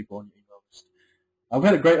lose a lot of people on your email list. I've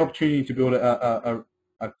had a great opportunity to build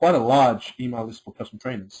quite a large email list for personal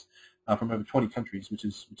trainers from over 20 countries, which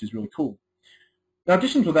is really cool. Now, in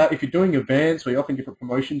addition to that, if you're doing events or you're offering different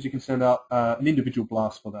promotions, you can send out an individual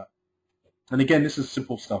blast for that. And again, this is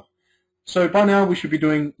simple stuff. So by now, we should be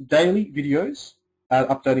doing daily videos,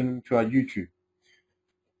 updating to our YouTube.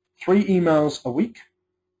 3 emails a week,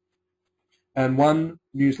 and 1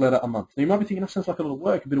 newsletter a month. Now, you might be thinking, that sounds like a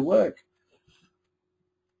bit of work.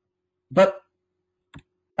 But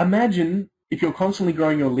imagine if you're constantly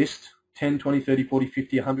growing your list, 10, 20, 30, 40,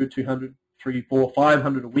 50, 100, 200, 3, 4,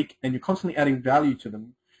 500 a week, and you're constantly adding value to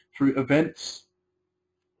them through events,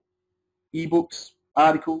 ebooks,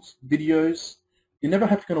 articles, videos. You're never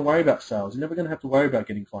going to worry about sales. You're never going to have to worry about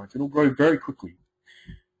getting clients. It'll grow very quickly.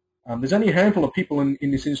 There's only a handful of people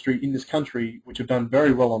in this industry, in this country, which have done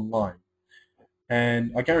very well online.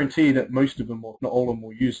 And I guarantee that most of them, or not all of them,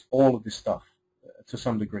 will use all of this stuff to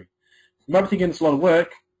some degree. You might be thinking it's a lot of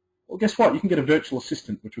work. Well, guess what? You can get a virtual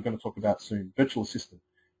assistant, which we're going to talk about soon. Virtual assistant.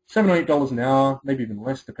 $7 or $8 an hour, maybe even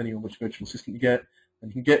less, depending on which virtual assistant you get.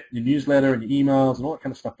 And you can get your newsletter and your emails and all that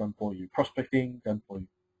kind of stuff done for you. Prospecting done for you.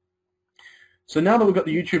 So now that we've got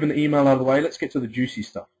the YouTube and the email out of the way, let's get to the juicy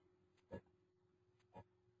stuff.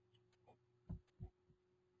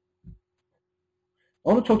 I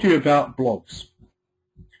want to talk to you about blogs.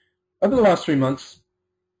 Over the last 3 months,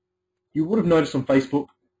 you would have noticed on Facebook,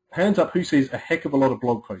 hands up who sees a heck of a lot of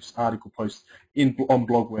blog posts, article posts on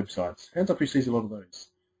blog websites. Hands up who sees a lot of those.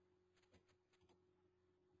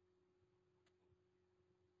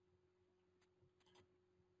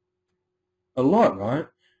 A lot, right?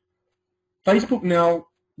 Facebook now,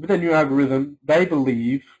 with their new algorithm, they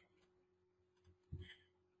believe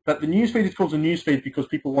that the newsfeed is called a newsfeed because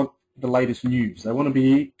people want the latest news. They want to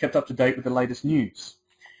be kept up to date with the latest news.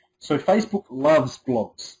 So Facebook loves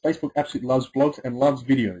blogs. Facebook absolutely loves blogs and loves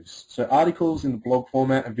videos. So articles in the blog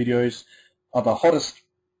format and videos are the hottest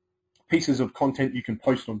pieces of content you can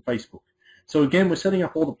post on Facebook. So again, we're setting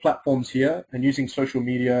up all the platforms here and using social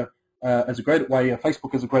media as a great way,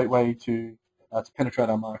 Facebook as a great way to penetrate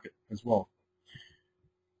our market as well.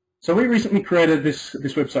 So we recently created this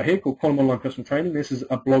website here called Quantum Online Personal Training. This is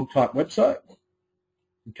a blog type website.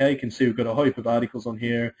 Okay, you can see we've got a whole heap of articles on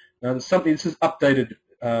here. Now there's something, this is updated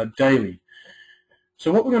daily.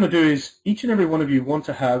 So what we're going to do is each and every one of you want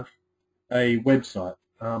to have a website.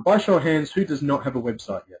 By show of hands, who does not have a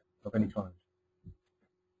website yet of any kind?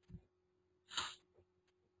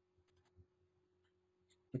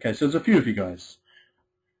 Okay, so there's a few of you guys.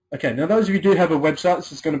 Okay, now those of you who do have a website,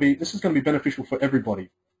 this is going to be beneficial for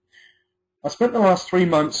everybody. I spent the last 3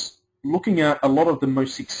 months looking at a lot of the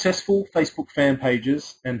most successful Facebook fan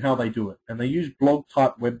pages and how they do it, and they use blog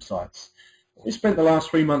type websites. We spent the last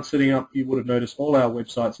 3 months setting up, you would have noticed, all our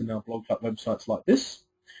websites and our blog type websites like this,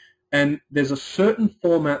 and there's a certain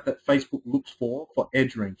format that Facebook looks for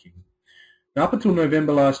edge ranking. Now, up until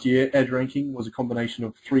November last year, edge ranking was a combination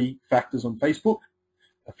of 3 factors on Facebook: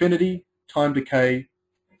 affinity, time decay,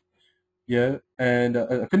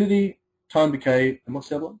 affinity, time decay, and what's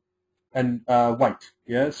the other one? And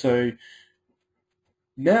weight. So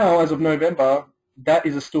now, as of November, that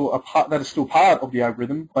is still part of the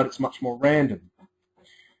algorithm, but it's much more random.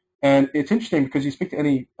 And it's interesting because you speak to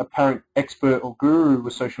any apparent expert or guru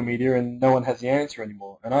with social media, and no one has the answer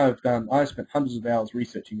anymore. And I've spent hundreds of hours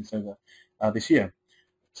researching this over this year.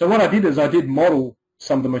 So what I did is I did model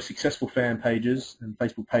some of the most successful fan pages and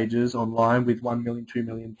Facebook pages online with 1 million, 2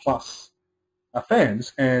 million plus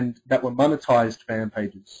fans, and that were monetized fan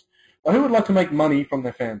pages. Now, who would like to make money from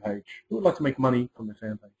their fan page? Who would like to make money from their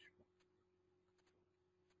fan page?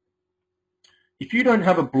 If you don't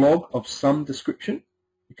have a blog of some description,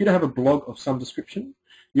 you're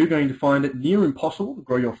going to find it near impossible to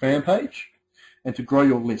grow your fan page and to grow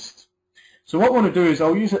your list. So what I want to do is,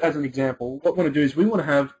 I'll use it as an example, what we want to do is we want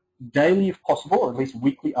to have daily, if possible, or at least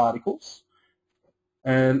weekly articles.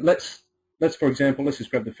 And let's for example, let's just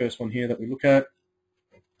grab the first one here that we look at.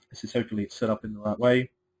 This is hopefully it's set up in the right way.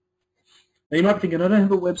 Now you might be thinking, I don't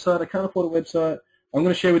have a website, I can't afford a website. I'm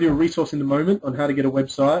going to share with you a resource in a moment on how to get a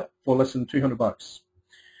website for less than $200.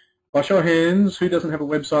 By show of hands, who doesn't have a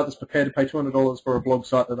website that's prepared to pay $200 for a blog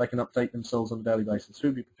site that they can update themselves on a daily basis? Who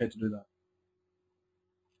would be prepared to do that?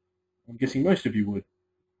 I'm guessing most of you would.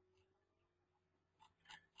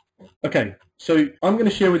 Okay, so I'm going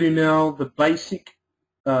to share with you now the basic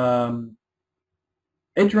edge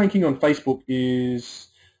ranking on Facebook is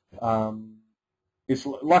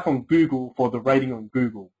like on Google for the rating on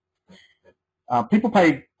Google. People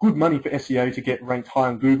pay good money for SEO to get ranked high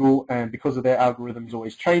on Google, and because of their algorithms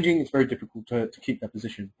always changing, it's very difficult to keep that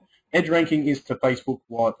position. Edge ranking is to Facebook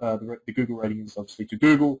what the Google rating is obviously to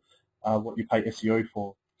Google, what you pay SEO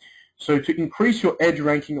for. So to increase your edge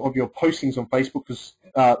ranking of your postings on Facebook, because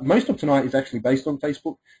most of tonight is actually based on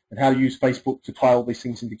Facebook and how to use Facebook to tie all these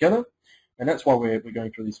things in together, and that's why we're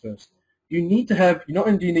going through this first. You need to have, not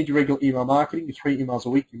only do you need your regular email marketing, your 3 emails a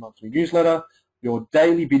week, your monthly newsletter, your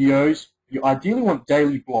daily videos. You ideally want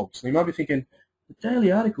daily blogs. So you might be thinking, a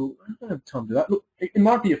daily article, I don't have time to do that. Look, it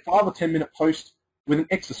might be a 5 or 10 minute post with an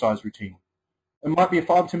exercise routine. It might be a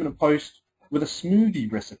 5 or 10 minute post with a smoothie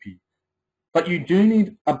recipe. But you do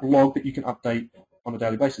need a blog that you can update on a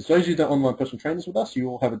daily basis. Those of you that are online personal trainers with us, you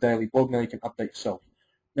all have a daily blog now you can update yourself.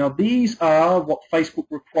 Now these are what Facebook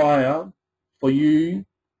require for you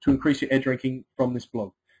to increase your edge ranking from this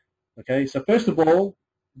blog. Okay, so first of all,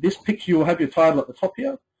 this picture, you'll have your title at the top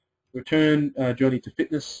here, Return Journey to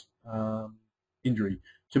Fitness Injury.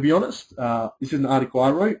 To be honest, this is an article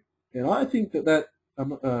I wrote, and I think that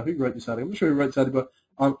who wrote this article? I'm not sure who wrote this article,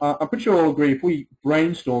 but I'm pretty sure I'll agree if we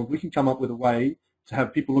brainstorm, we can come up with a way to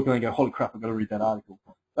have people look and go, holy crap, I've got to read that article.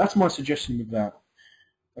 That's my suggestion with that.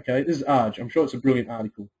 Okay, this is Arj. I'm sure it's a brilliant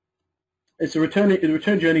article. It's a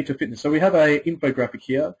return journey to fitness. So we have an infographic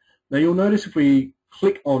here. Now you'll notice if we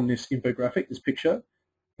click on this infographic, this picture,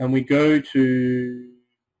 and we go to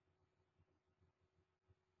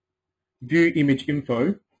view image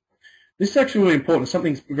info, this is actually really important.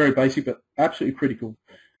 Something very basic but absolutely critical.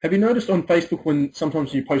 Have you noticed on Facebook when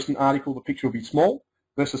sometimes you post an article, the picture will be small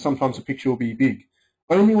versus sometimes the picture will be big?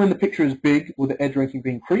 Only when the picture is big will the edge ranking be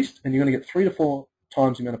increased, and you're going to get 3 to 4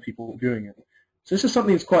 times the amount of people viewing it. So this is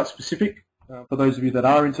something that's quite specific for those of you that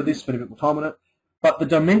are into this, spend a bit more time on it. But the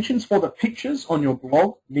dimensions for the pictures on your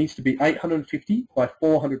blog needs to be 850 by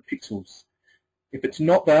 400 pixels. If it's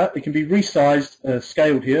not that, it can be resized,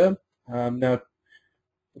 scaled here. Now,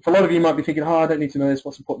 if a lot of you might be thinking, oh, I don't need to know this,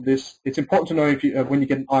 what's important to this? It's important to know if you, when you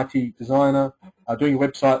get an IT designer doing a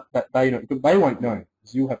website that they won't know,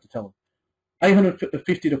 because you'll have to tell them.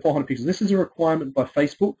 850 to 400 pixels. This is a requirement by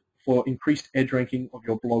Facebook for increased edge ranking of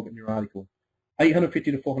your blog and your article.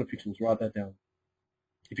 850 to 400 pixels, write that down.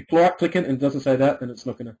 If you click it and it doesn't say that, then it's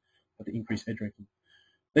not going to have the increased edge ranking.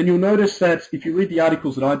 Then you'll notice that if you read the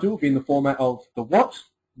articles that I do, it'll be in the format of the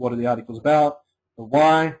what are the articles about, the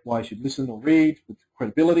why you should listen or read with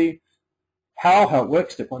credibility, how it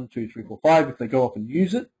works, step 1, 2, 3, 4, 5, if they go off and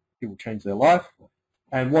use it, it will change their life,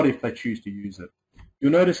 and what if they choose to use it.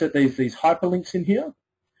 You'll notice that there's these hyperlinks in here.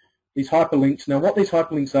 These hyperlinks, now what these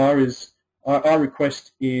hyperlinks are is I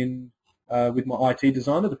request in with my IT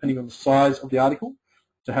designer, depending on the size of the article,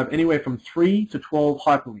 to have anywhere from 3 to 12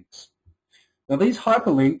 hyperlinks. Now these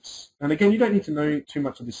hyperlinks, and again you don't need to know too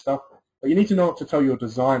much of this stuff, but you need to know what to tell your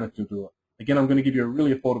designer to do it. Again, I'm going to give you a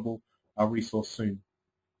really affordable resource soon.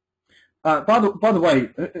 By the way,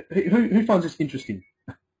 who finds this interesting?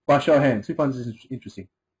 By show of hands, who finds this interesting?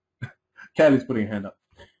 Kaylee's putting her hand up.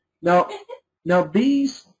 Now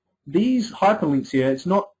these hyperlinks here, it's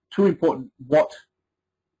not too important what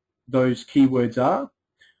those keywords are.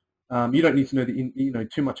 You don't need to know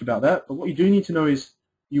too much about that. But what you do need to know is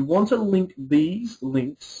you want to link these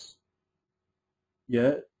links,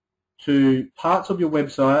 to parts of your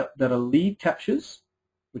website that are lead captures,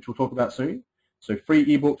 which we'll talk about soon. So free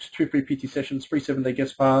ebooks, 2 free PT sessions, free 7-day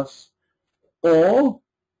guest pass, or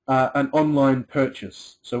an online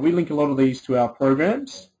purchase. So we link a lot of these to our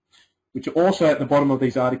programs, which are also at the bottom of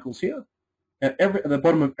these articles here. At the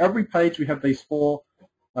bottom of every page, we have these 4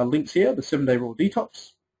 links here: the 7-day raw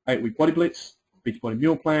detox, 8-week body blitz, Beachbody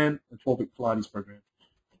meal plan, and 12-week Pilates program.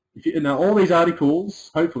 Now all these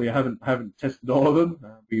articles, hopefully I haven't tested all of them.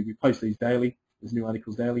 We post these daily. There's new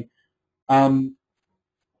articles daily.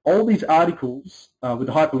 All these articles with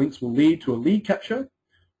the hyperlinks will lead to a lead capture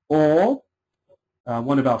or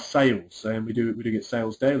one of our sales, and we do get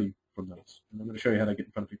sales daily from those. And I'm going to show you how to get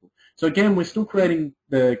in front of people. So again, we're still creating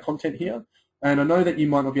the content here, and I know that you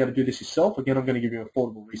might not be able to do this yourself. Again, I'm going to give you an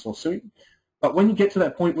affordable resource soon. But when you get to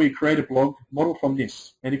that point where you create a blog, model from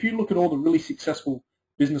this. And if you look at all the really successful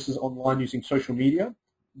businesses online using social media,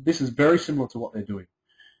 this is very similar to what they're doing.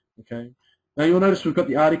 Okay. Now you'll notice we've got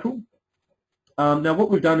the article. Now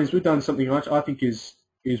what we've done is we've done something which I think is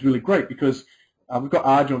really great, because we've got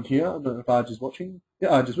Arj on here. I don't know if Arj is watching. Yeah,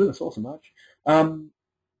 Arj is with us. Awesome, Arj.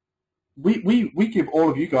 We give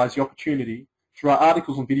all of you guys the opportunity to write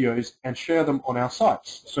articles and videos and share them on our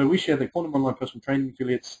sites. So we share the Quantum Online Personal Training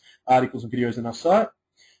Affiliates articles and videos on our site,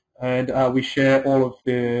 and we share all of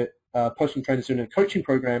the personal trainers doing a coaching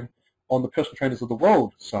program on the Personal Trainers of the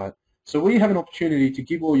World site. So we have an opportunity to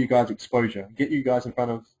give all you guys exposure, get you guys in front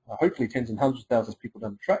of hopefully tens and hundreds of thousands of people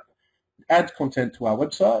down the track, add content to our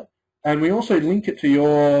website, and we also link it to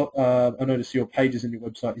your, I notice your pages in your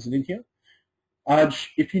website isn't in here.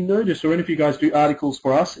 If you notice, or any of you guys do articles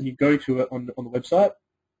for us and you go to it on the website,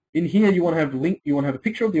 in here you want to have a link, you want to have a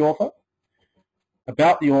picture of the author,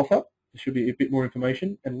 about the author, there should be a bit more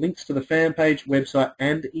information, and links to the fan page, website,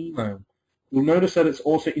 and email. You'll notice that it's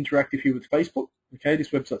also interactive here with Facebook. Okay, this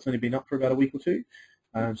website's only been up for about a week or two,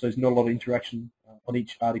 so there's not a lot of interaction on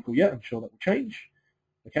each article yet. I'm sure that will change.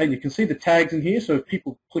 Okay, and you can see the tags in here, so if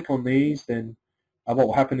people click on these, then what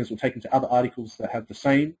will happen is we'll take them to other articles that have the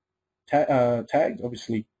same tags,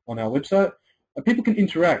 obviously, on our website. And people can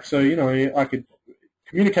interact, so, you know, I could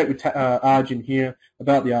communicate with Arj in here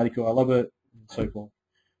about the article, I love it, and so forth.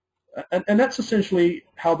 And that's essentially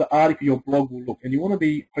how the article, your blog will look, and you want to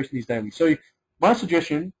be posting these daily. So my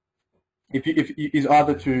suggestion is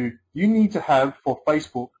either you need to have, for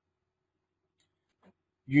Facebook,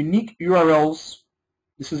 unique URLs.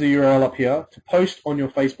 This is a URL up here, to post on your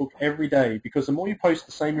Facebook every day, because the more you post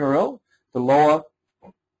the same URL, the lower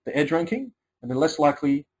the edge ranking, and the less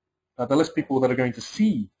likely, the less people that are going to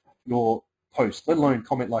see your post, let alone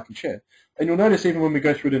comment, like, and share. And you'll notice, even when we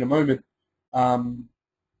go through it in a moment,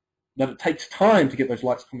 that it takes time to get those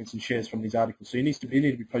likes, comments, and shares from these articles. So you need to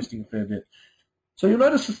be posting a fair bit. So you'll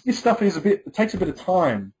notice this stuff it takes a bit of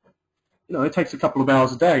time. You know, it takes a couple of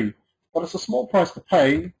hours a day, but it's a small price to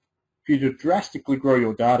pay for you to drastically grow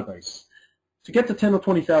your database. To get to 10 or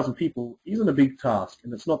 20,000 people isn't a big task,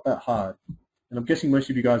 and it's not that hard. And I'm guessing most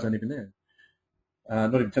of you guys aren't even there.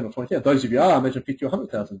 Not even 10 or 20. Yeah, those of you are, imagine 50 or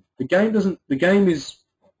 100,000. The game is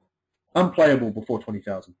unplayable before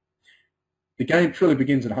 20,000. The game truly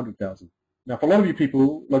begins at 100,000. Now, for a lot of you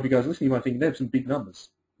people, a lot of you guys listening, you might think they have some big numbers.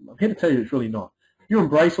 I'm here to tell you it's really not. You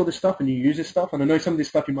embrace all this stuff and you use this stuff, and I know some of this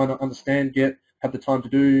stuff you might not understand, have the time to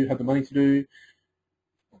do, have the money to do,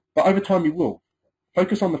 but over time you will.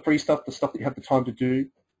 Focus on the free stuff, the stuff that you have the time to do,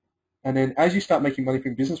 and then as you start making money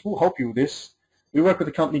from business, we'll help you with this. We work with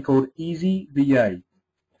a company called Easy VA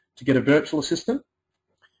to get a virtual assistant,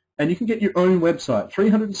 and you can get your own website.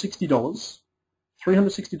 $360.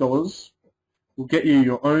 $360 will get you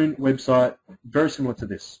your own website, very similar to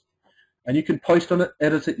this. And you can post on it,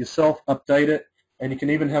 edit it yourself, update it, and you can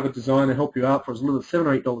even have a designer help you out for as little as $7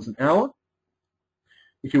 or $8 an hour.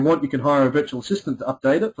 If you want, you can hire a virtual assistant to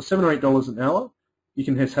update it for $7 or $8 an hour. You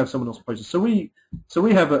can have someone else post it. So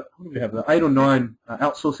we have 8 or 9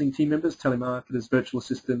 outsourcing team members, telemarketers, virtual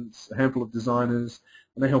assistants, a handful of designers,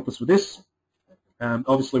 and they help us with this.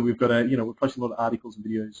 Obviously, we've got we're posting a lot of articles and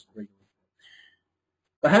videos regularly.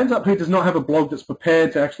 The hands up who does not have a blog that's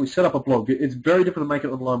prepared to actually set up a blog. It's very difficult to make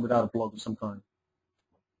it online without a blog of some kind.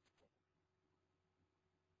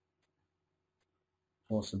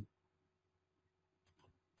 Awesome.